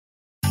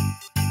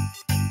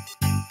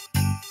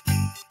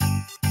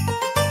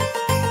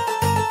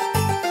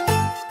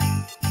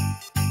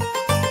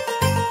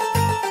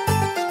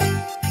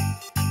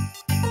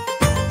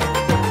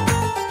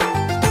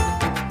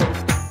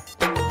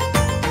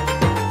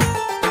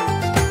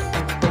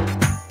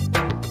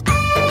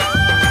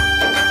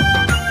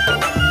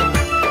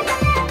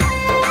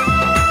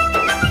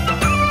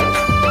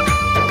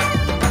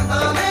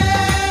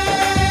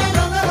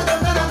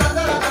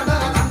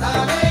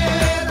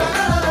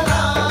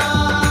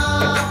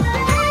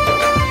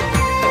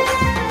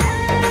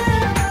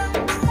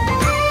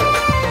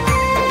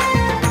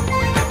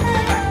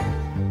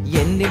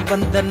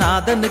வந்த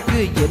நாதனுக்கு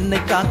என்னை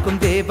காக்கும்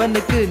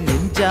தேவனுக்கு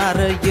நெஞ்சார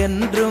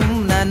என்றும்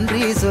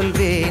நன்றி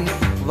சொல்வேன்.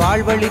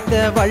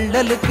 வாழ்வழித்த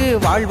வள்ளலுக்கு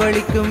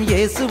வாழ்வழிக்கும்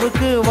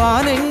இயேசுவுக்கு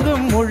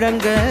வானெங்கும்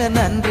முழங்க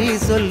நன்றி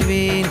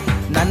சொல்வேன்.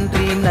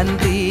 நன்றி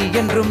நன்றி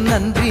என்றும்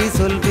நன்றி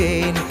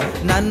சொல்வேன்.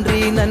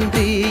 நன்றி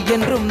நன்றி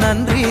என்றும்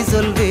நன்றி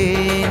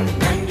சொல்வேன்.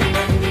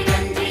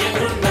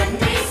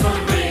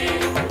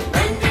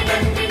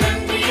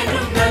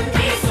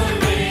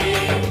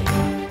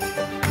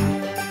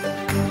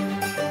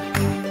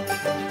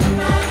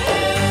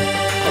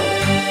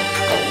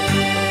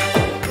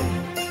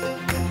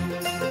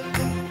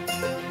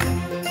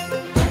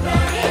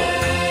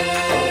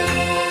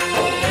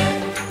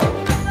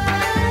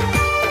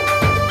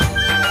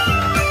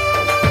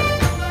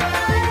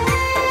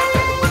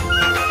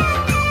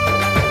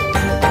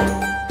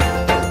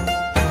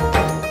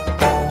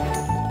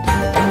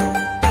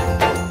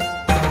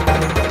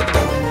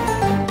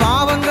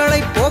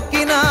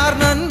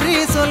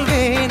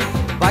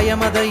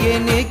 பயமதையே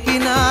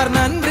நீக்கினார்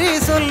நன்றி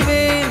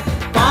சொல்வேன்.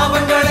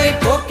 பாவங்களை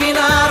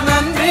போக்கினார்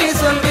நன்றி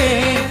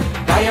சொல்வேன்.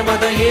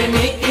 பயமதையே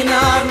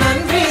நீக்கினார்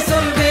நன்றி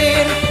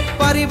சொல்வேன்.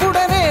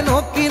 பரிவுடனே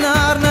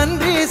நோக்கினார்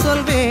நன்றி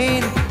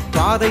சொல்வேன்.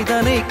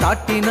 பாதைதனை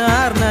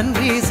காட்டினார்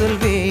நன்றி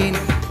சொல்வேன்.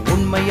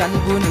 உண்மை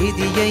அன்பு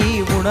நீதியை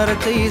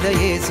உணரச் செய்த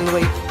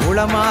இயேசுவை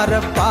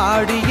உளமாற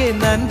பாடியே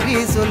நன்றி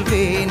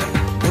சொல்வேன்.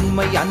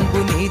 உண்மை அன்பு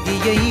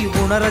நீதியை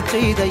உணரச்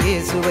செய்த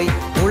இயேசுவை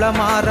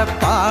உளமாற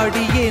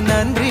பாடியே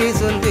நன்றி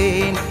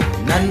சொல்வேன்.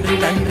 நன்றி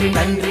நன்றி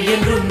நன்றி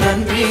என்றும்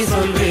நன்றி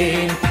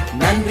சொல்வேன்.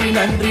 நன்றி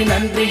நன்றி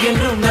நன்றி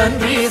என்றும்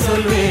நன்றி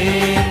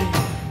சொல்வேன்.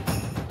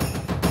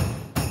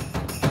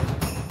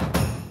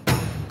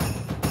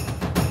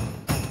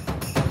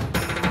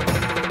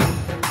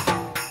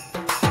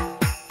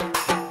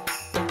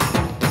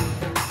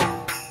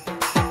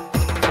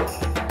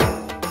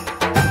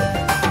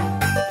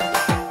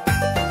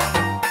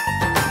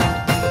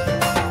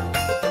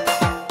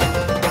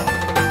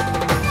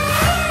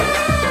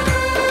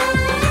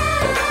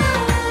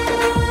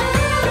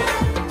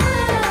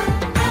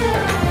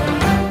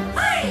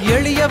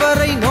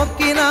 எளியவரை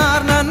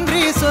நோக்கினார்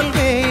நன்றி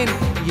சொல்வேன்.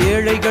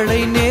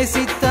 ஏழைகளை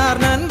நேசித்தார்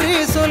நன்றி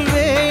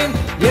சொல்வேன்.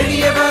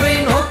 எளியவரை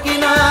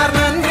நோக்கினார்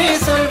நன்றி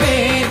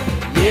சொல்வேன்.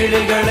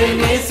 ஏழைகளை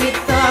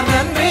நேசித்தார்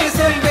நன்றி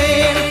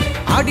சொல்வேன்.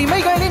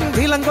 அடிமைகளின்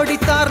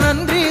விலங்கொடித்தார்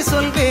நன்றி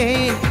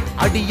சொல்வேன்.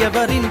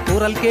 அடியவரின்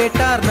குரல்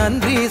கேட்டார்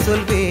நன்றி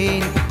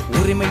சொல்வேன்.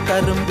 உரிமை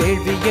தரும்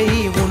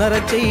வேள்வியை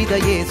உணரச் செய்த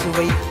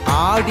இயேசுவை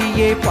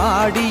ஆடியே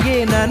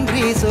பாடியே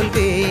நன்றி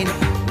சொல்வேன்.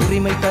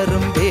 உரிமை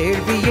தரும்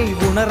வேள்வியை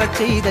உணரச்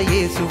செய்த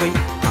இயேசுவை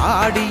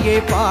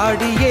ஆடியே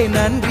பாடியே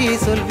நன்றி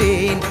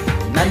சொல்வேன்.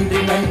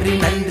 நன்றி நன்றி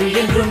நன்றி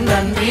என்றும்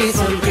நன்றி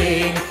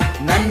சொல்வேன்.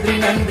 நன்றி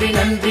நன்றி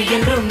நன்றி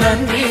என்றும்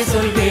நன்றி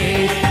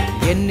சொல்வேன்.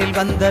 என்னில்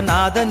வந்த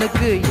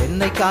நாதனுக்கு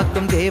என்னை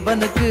காக்கும்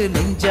தேவனுக்கு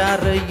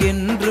நெஞ்சார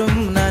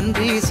என்றும்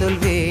நன்றி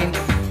சொல்வேன்.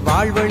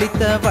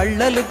 வாழ்வழித்த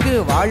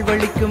வள்ளலுக்கு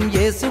வாழ்வழிக்கும்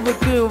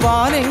இயேசுவுக்கு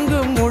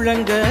வானெங்கும்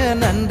முழங்க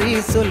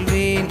நன்றி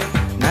சொல்வேன்.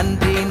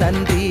 நன்றி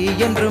நன்றி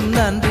என்றும்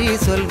நன்றி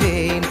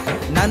சொல்வேன்.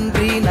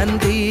 நன்றி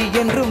நன்றி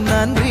என்றும்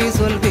நன்றி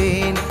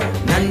சொல்வேன்.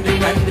 நன்றி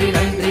நன்றி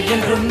நன்றி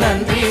என்றும்